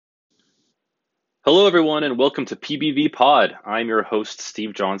Hello, everyone, and welcome to PBV Pod. I'm your host,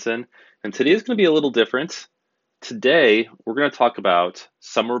 Steve Johnson, and today is going to be a little different. Today, we're going to talk about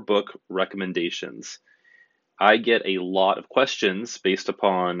summer book recommendations. I get a lot of questions based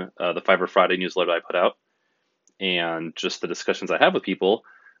upon the Fiverr Friday newsletter I put out and just the discussions I have with people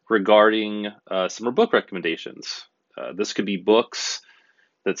regarding summer book recommendations. This could be books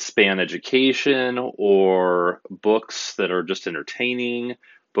that span education or books that are just entertaining,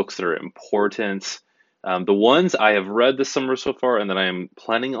 books that are important. The ones I have read this summer so far and that I am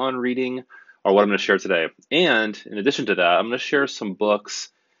planning on reading are what I'm going to share today. And in addition to that, I'm going to share some books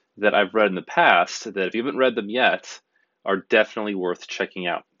that I've read in the past that if you haven't read them yet, are definitely worth checking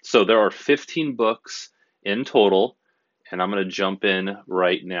out. So there are 15 books in total, and I'm going to jump in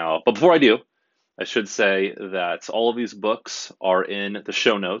right now. But before I do, I should say that all of these books are in the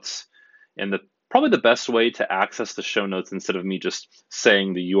show notes, and probably the best way to access the show notes instead of me just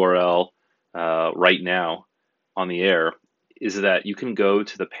saying the URL right now on the air is that you can go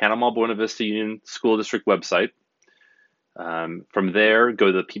to the Panama Buena Vista Union School District website. From there,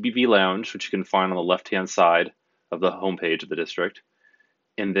 go to the PBV Lounge, which you can find on the left-hand side of the homepage of the district,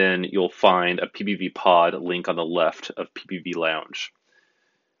 and then you'll find a PBV Pod link on the left of PBV Lounge.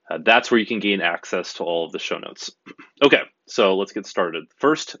 That's where you can gain access to all of the show notes. Okay, so let's get started.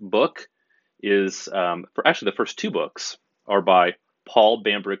 First book is, the first two books are by Paul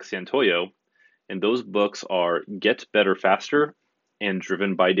Bambrick Santoyo, and those books are Get Better Faster and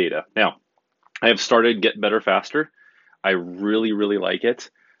Driven by Data. Now, I have started Get Better Faster. I really, really like it.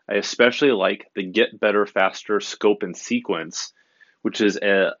 I especially like the Get Better Faster scope and sequence, which is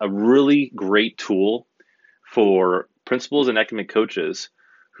a really great tool for principals and academic coaches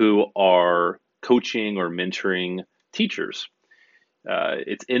who are coaching or mentoring teachers.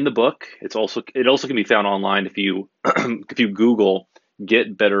 It's in the book. It also can be found online if you if you Google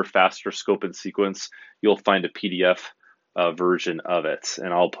 "Get Better Faster Scope and Sequence," you'll find a PDF version of it,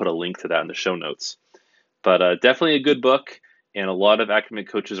 and I'll put a link to that in the show notes. But definitely a good book, and a lot of academic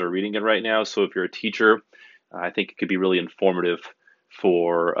coaches are reading it right now. So if you're a teacher, I think it could be really informative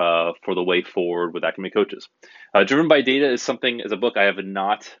for the way forward with academic coaches. Driven by Data is a book I have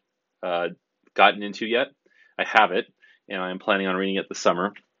not uh, gotten into yet. I have it, and I'm planning on reading it this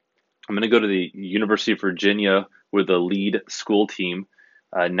summer. I'm going to go to the University of Virginia with the lead school team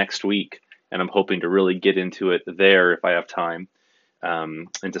next week, and I'm hoping to really get into it there if I have time and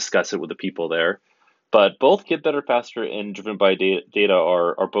discuss it with the people there. But both Get Better Faster and Driven by Data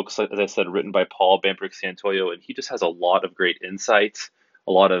are books, as I said, written by Paul Bambrick Santoyo, and he just has a lot of great insights,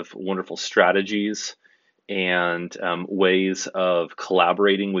 a lot of wonderful strategies, and ways of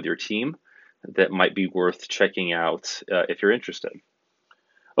collaborating with your team that might be worth checking out if you're interested.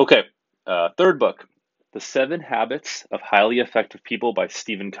 Okay, third book, The Seven Habits of Highly Effective People by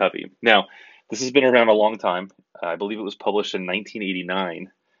Stephen Covey. Now, this has been around a long time. I believe it was published in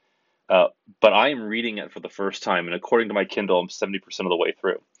 1989. Uh, but I am reading it for the first time, and according to my Kindle, I'm 70% of the way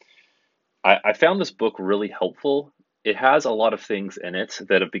through. I found this book really helpful. It has a lot of things in it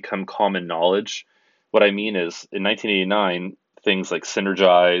that have become common knowledge. What I mean is, in 1989, things like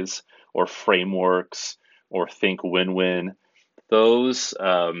Synergize or frameworks or Think Win-Win, those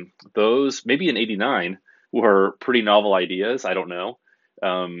maybe in 89 were pretty novel ideas. I don't know.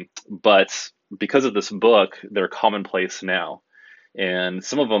 But because of this book, they're commonplace now. And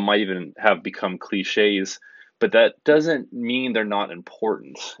some of them might even have become cliches, but that doesn't mean they're not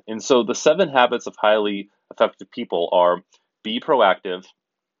important. And so the seven habits of highly effective people are: be proactive,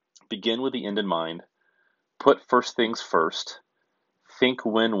 begin with the end in mind, put first things first, think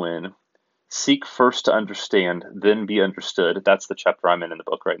win-win, seek first to understand, then be understood. That's the chapter I'm in the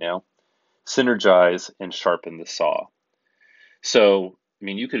book right now. Synergize and sharpen the saw. So, I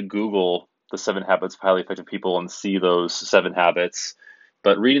mean, you could Google the seven habits of highly effective people and see those seven habits.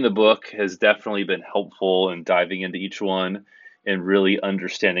 But reading the book has definitely been helpful in diving into each one and really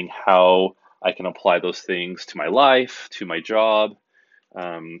understanding how I can apply those things to my life, to my job.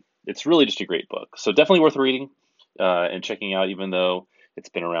 It's really just a great book. So definitely worth reading and checking out, even though it's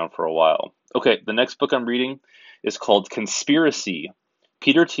been around for a while. Okay, the next book I'm reading is called Conspiracy: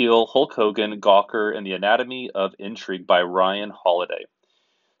 Peter Thiel, Hulk Hogan, Gawker, and the Anatomy of Intrigue by Ryan Holiday.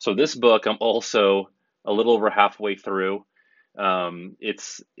 So this book I'm also a little over halfway through.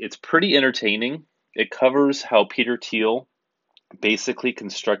 It's pretty entertaining. It covers how Peter Thiel basically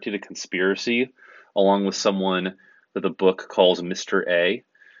constructed a conspiracy along with someone that the book calls Mr. A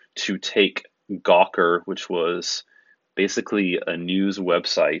to take Gawker, which was basically a news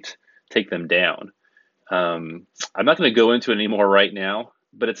website, take them down. I'm not going to go into it anymore right now,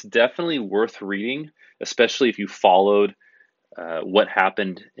 but it's definitely worth reading, especially if you followed what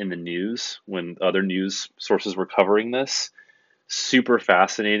happened in the news when other news sources were covering this. Super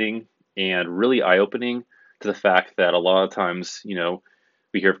fascinating and really eye-opening to the fact that a lot of times,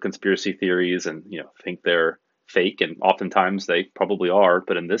 we hear of conspiracy theories and, think they're fake, and oftentimes they probably are.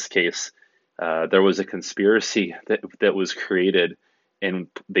 But in this case, there was a conspiracy that was created and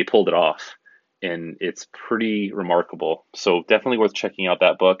they pulled it off. And it's pretty remarkable. So definitely worth checking out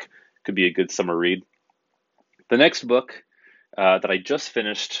that book. Could be a good summer read. The next book that I just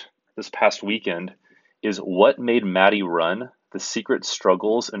finished this past weekend is What Made Maddie Run: The Secret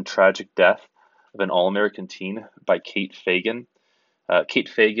Struggles and Tragic Death of an All-American Teen by Kate Fagan. Kate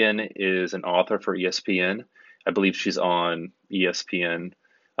Fagan is an author for ESPN. I believe she's on ESPN,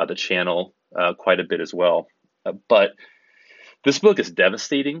 the channel, quite a bit as well. But this book is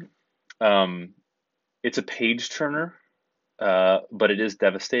devastating. Um, it's a page turner, but it is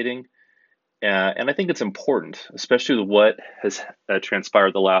devastating. And I think it's important, especially with what has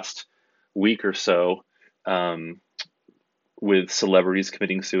transpired the last week or so, um, with celebrities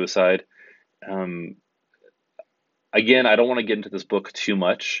committing suicide. Um, Again, I don't want to get into this book too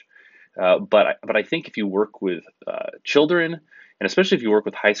much, but I think if you work with children, and especially if you work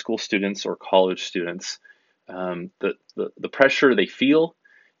with high school students or college students, the pressure they feel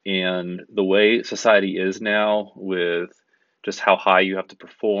and the way society is now with just how high you have to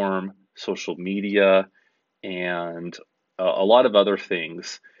perform, social media, and a lot of other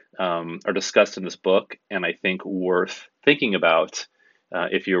things are discussed in this book, and I think worth thinking about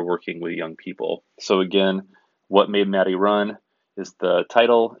if you're working with young people. So again, What Made Maddie Run is the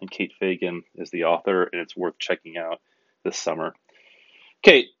title, and Kate Fagan is the author, and it's worth checking out this summer.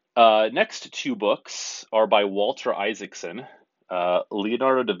 Okay, next two books are by Walter Isaacson,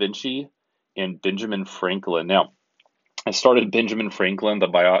 Leonardo da Vinci and Benjamin Franklin. Now, I started Benjamin Franklin, the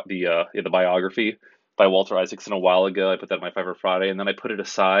biography by Walter Isaacson a while ago. I put that in my Fiverr Friday, and then I put it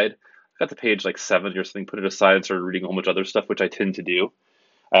aside. I got to page like 70 or something, put it aside, and started reading a whole bunch of other stuff, which I tend to do.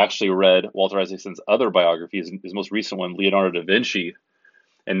 I actually read Walter Isaacson's other biography, his most recent one, Leonardo da Vinci,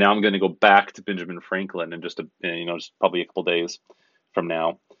 and now I'm going to go back to Benjamin Franklin in just probably a couple days from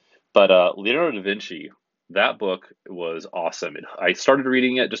now. But Leonardo da Vinci, that book was awesome. I started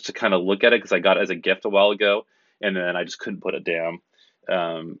reading it just to kind of look at it because I got it as a gift a while ago, and then I just couldn't put it down.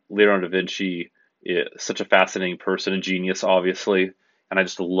 Leonardo da Vinci is such a fascinating person, a genius, obviously, and I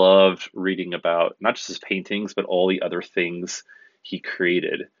just loved reading about not just his paintings, but all the other things he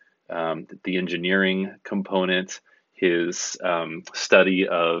created. The engineering component, his study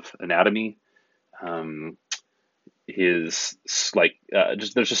of anatomy, um, his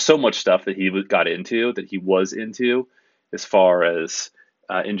just there's just so much stuff that he got into that he was into as far as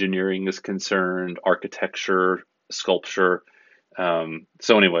engineering is concerned, architecture, sculpture.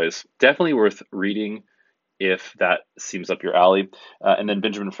 So anyways, definitely worth reading if that seems up your alley. And then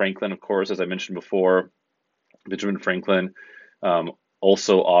Benjamin Franklin, of course, as I mentioned before, Benjamin Franklin,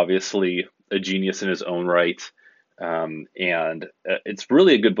 also obviously a genius in his own right. And it's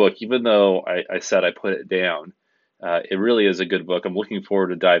really a good book, even though I said I put it down. It really is a good book. I'm looking forward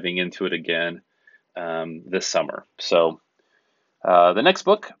to diving into it again this summer. So the next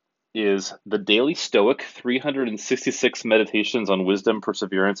book is The Daily Stoic: 366 Meditations on Wisdom,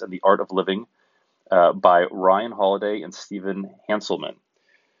 Perseverance, and the Art of Living by Ryan Holiday and Stephen Hanselman.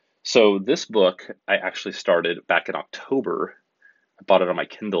 So this book I actually started back in October. I bought it on my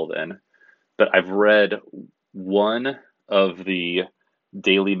Kindle then, but I've read one of the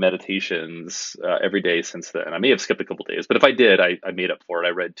daily meditations every day since then. I may have skipped a couple days, but if I did, I made up for it.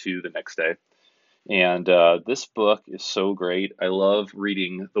 I read two the next day. And this book is so great. I love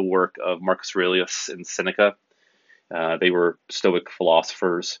reading the work of Marcus Aurelius and Seneca. They were Stoic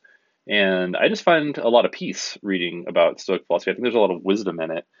philosophers. And I just find a lot of peace reading about Stoic philosophy. I think there's a lot of wisdom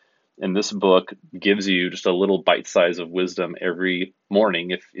in it. And this book gives you just a little bite size of wisdom every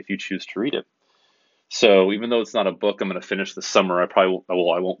morning if you choose to read it. So even though it's not a book I'm going to finish this summer, I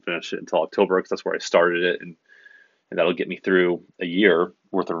won't finish it until October because that's where I started it, and that'll get me through a year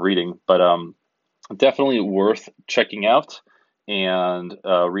worth of reading. But definitely worth checking out and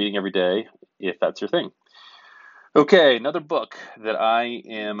reading every day if that's your thing. Okay, another book that I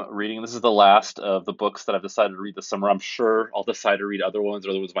am reading. This is the last of the books that I've decided to read this summer. I'm sure I'll decide to read other ones,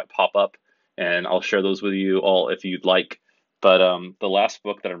 or other ones might pop up, and I'll share those with you all if you'd like. But the last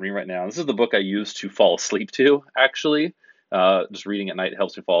book that I'm reading right now, this is the book I use to fall asleep to, actually. Just reading at night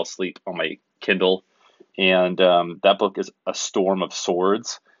helps me fall asleep on my Kindle. And that book is A Storm of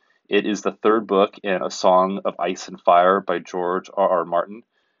Swords. It is the third book in A Song of Ice and Fire by George R.R. Martin.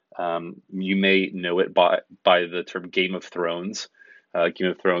 You may know it by the term Game of Thrones.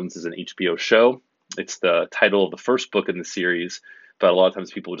 Game of Thrones is an HBO show. It's the title of the first book in the series, but a lot of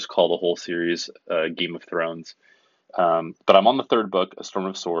times people just call the whole series Game of Thrones. But I'm on the third book, A Storm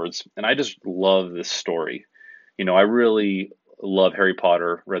of Swords, and I just love this story. I really love Harry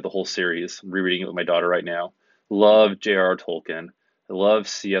Potter, read the whole series, I'm rereading it with my daughter right now. Love J.R.R. Tolkien. I love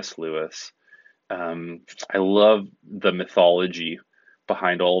C.S. Lewis. I love the mythology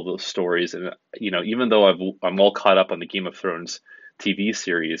behind all of those stories. And, even though I'm all caught up on the Game of Thrones TV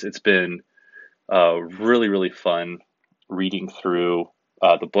series, it's been really, really fun reading through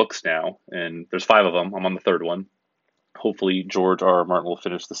the books now. And there's five of them. I'm on the third one. Hopefully, George R. R. Martin will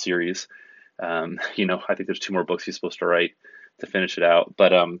finish the series. I think there's two more books he's supposed to write to finish it out.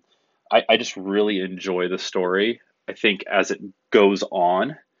 But I just really enjoy the story. I think as it goes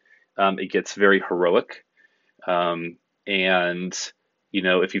on, it gets very heroic. And,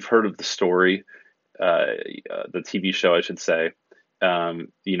 if you've heard of the story, the TV show, I should say,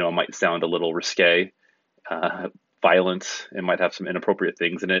 it might sound a little risque, uh, violent. It might have some inappropriate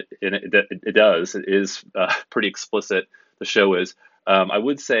things in it. And it does. It is pretty explicit. The show is. I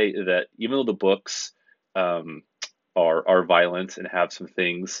would say that even though the books um, are violent and have some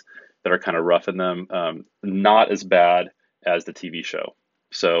things that are kind of rough in them, not as bad as the TV show.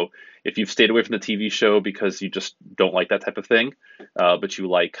 So if you've stayed away from the TV show because you just don't like that type of thing, but you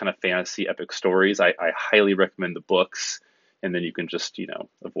like kind of fantasy epic stories, I highly recommend the books, and then you can just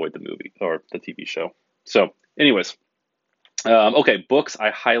avoid the movie or the TV show. So, anyways, okay, books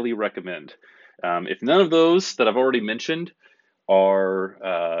I highly recommend. If none of those that I've already mentioned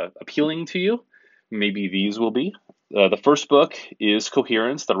are appealing to you, maybe these will be. The first book is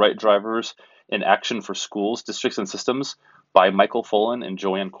Coherence: The Right Drivers in Action for Schools, Districts, and Systems by Michael Fullan and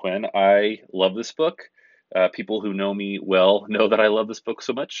Joanne Quinn. I love this book. People who know me well know that I love this book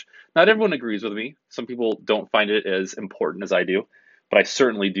so much. Not everyone agrees with me. Some people don't find it as important as I do, but I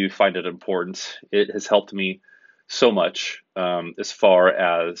certainly do find it important. It has helped me so much as far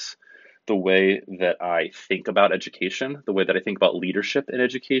as the way that I think about education, the way that I think about leadership in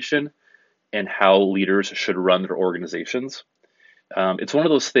education, and how leaders should run their organizations. It's one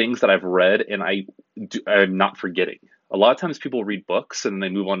of those things that I've read and I'm not forgetting. A lot of times people read books and then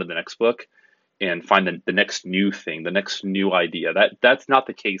they move on to the next book and find the next new thing, the next new idea. That's not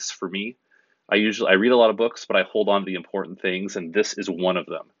the case for me. I read a lot of books, but I hold on to the important things, and this is one of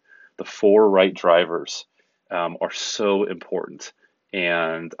them. The four right drivers are so important,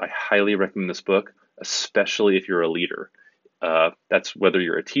 and I highly recommend this book, especially if you're a leader. That's whether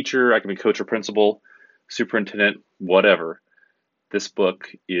you're a teacher, academic coach, or principal, superintendent, whatever. This book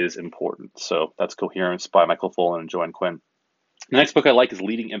is important. So that's Coherence by Michael Fullan and Joanne Quinn. The next book I like is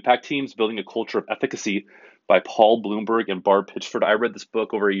Leading Impact Teams, Building a Culture of Efficacy by Paul Bloomberg and Barb Pitchford. I read this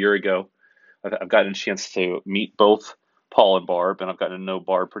book over a year ago. I've gotten a chance to meet both Paul and Barb, and I've gotten to know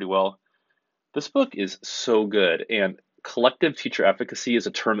Barb pretty well. This book is so good, and collective teacher efficacy is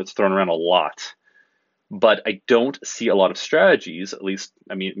a term that's thrown around a lot, but I don't see a lot of strategies, at least,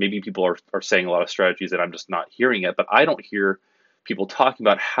 I mean, maybe people are saying a lot of strategies and I'm just not hearing it, but I don't hear people talking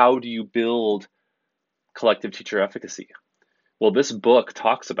about how do you build collective teacher efficacy. Well, this book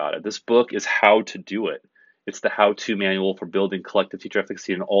talks about it. This book is how to do it. It's the how-to manual for building collective teacher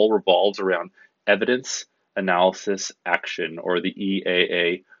efficacy, and all revolves around evidence, analysis, action, or the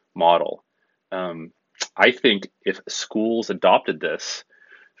EAA model. Um, I think if schools adopted this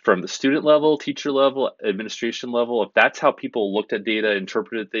from the student level, teacher level, administration level, if that's how people looked at data,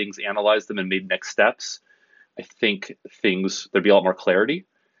 interpreted things, analyzed them, and made next steps, I think there'd be a lot more clarity,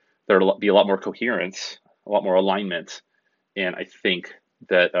 there'd be a lot more coherence, a lot more alignment, and I think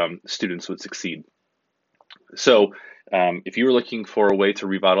that students would succeed. So, if you were looking for a way to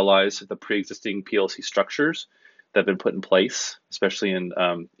revitalize the pre-existing PLC structures that have been put in place, especially in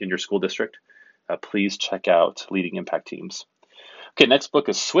your school district, please check out Leading Impact Teams. Okay, next book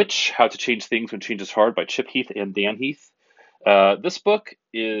is Switch: How to Change Things When Change is Hard by Chip Heath and Dan Heath. This book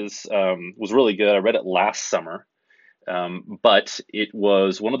was really good. I read it last summer, but it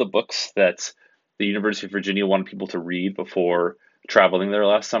was one of the books that the University of Virginia wanted people to read before traveling there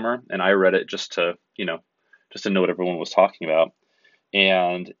last summer, and I read it just to know what everyone was talking about.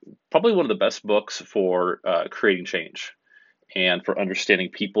 And probably one of the best books for creating change and for understanding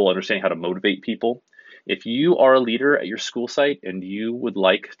people, understanding how to motivate people. If you are a leader at your school site and you would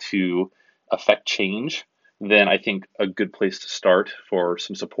like to affect change, then I think a good place to start for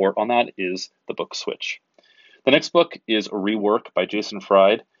some support on that is the book Switch. The next book is Rework by Jason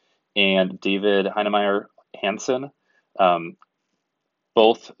Fried and David Heinemeier Hansson, um,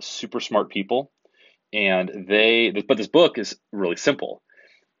 both super smart people. But this book is really simple.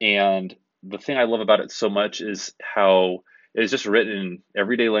 And the thing I love about it so much is how it's just written in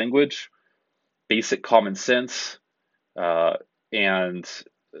everyday language, basic common sense, uh, and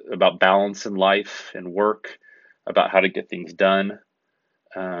about balance in life and work, about how to get things done.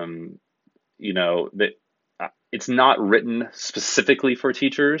 Um, that it's not written specifically for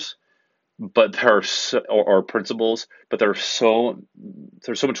teachers, but there are or principals, but there's so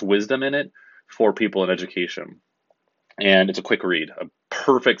much wisdom in it for people in education. And it's a quick read, a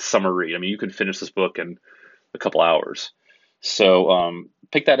perfect summer read. I mean, you could finish this book in a couple hours. So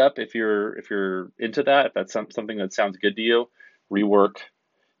pick that up if you're into that. If that's something that sounds good to you, Rework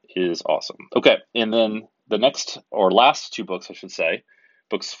is awesome. Okay, and then the next or last two books, I should say,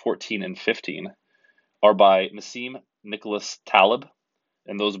 books 14 and 15, are by Nassim Nicholas Taleb,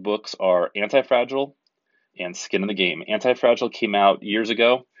 and those books are Anti-Fragile and Skin in the Game. Anti-Fragile came out years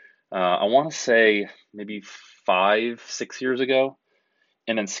ago. I want to say maybe 5, 6 years ago,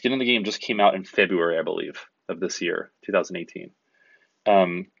 and then Skin in the Game just came out in February, I believe, of this year, 2018.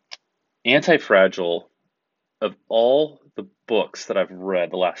 Um, Anti-Fragile, of all the books that I've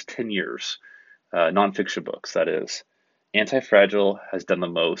read the last 10 years, nonfiction books, that is, Anti-Fragile has done the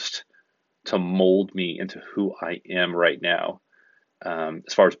most to mold me into who I am right now,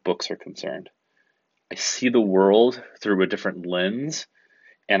 as far as books are concerned. I see the world through a different lens,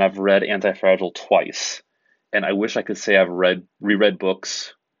 and I've read Anti-Fragile twice. And I wish I could say I've reread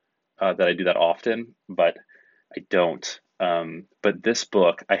books that I do that often, but I don't. But this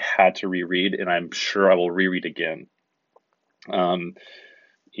book I had to reread, and I'm sure I will reread again. Um,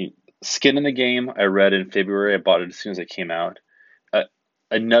 Skin in the Game, I read in February. I bought it as soon as it came out. Uh,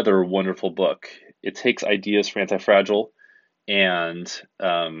 Another wonderful book. It takes ideas from Anti-Fragile, and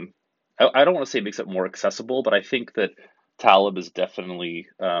I don't want to say it makes it more accessible, but I think that Talib is definitely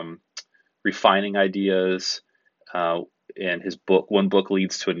refining ideas, uh, and his book, one book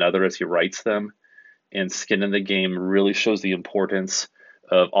leads to another as he writes them. And Skin in the Game really shows the importance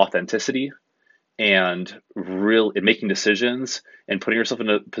of authenticity and real in making decisions and putting yourself in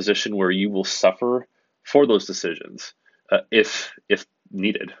a position where you will suffer for those decisions, if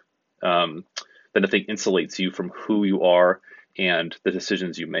needed. Um, that I think insulates you from who you are and the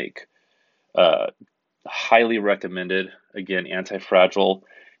decisions you make. Uh, Highly recommended. Again, Anti-Fragile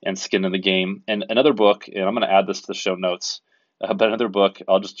and Skin in the Game. And another book, and I'm going to add this to the show notes, but another book,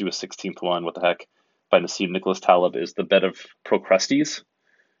 I'll just do a 16th one, what the heck, by Nassim Nicholas Taleb, is The Bed of Procrustes.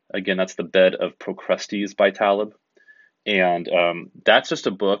 Again, that's The Bed of Procrustes by Taleb. And that's just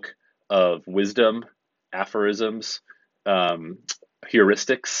a book of wisdom, aphorisms, um,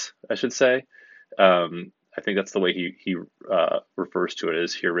 heuristics, I should say. I think that's the way he refers to it,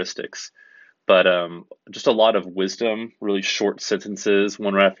 as heuristics. But just a lot of wisdom, really short sentences,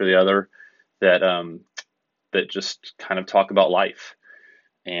 one right after the other, that that just kind of talk about life.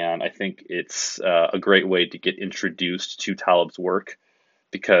 And I think it's a great way to get introduced to Taleb's work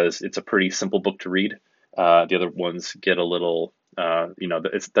because it's a pretty simple book to read. The other ones get a little,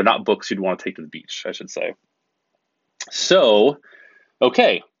 they're not books you'd want to take to the beach, I should say. So,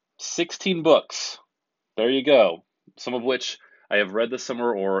 okay, 16 books. There you go. Some of which I have read this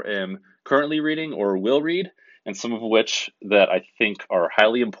summer or am currently reading or will read, and some of which that I think are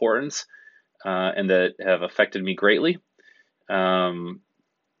highly important and that have affected me greatly. Um,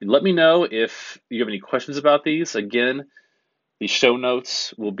 Let me know if you have any questions about these. Again, the show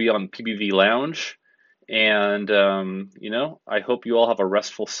notes will be on PBV Lounge. And, I hope you all have a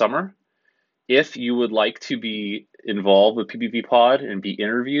restful summer. If you would like to be involved with PBV Pod and be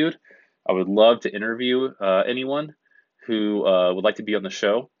interviewed, I would love to interview anyone who would like to be on the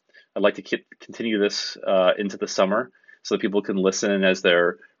show. I'd like to continue this into the summer so that people can listen as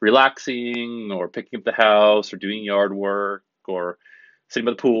they're relaxing or picking up the house or doing yard work or sitting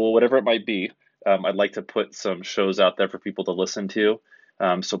by the pool, whatever it might be. I'd like to put some shows out there for people to listen to.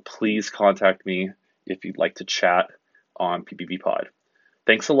 So please contact me if you'd like to chat on PBV Pod.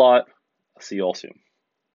 Thanks a lot. I'll see you all soon.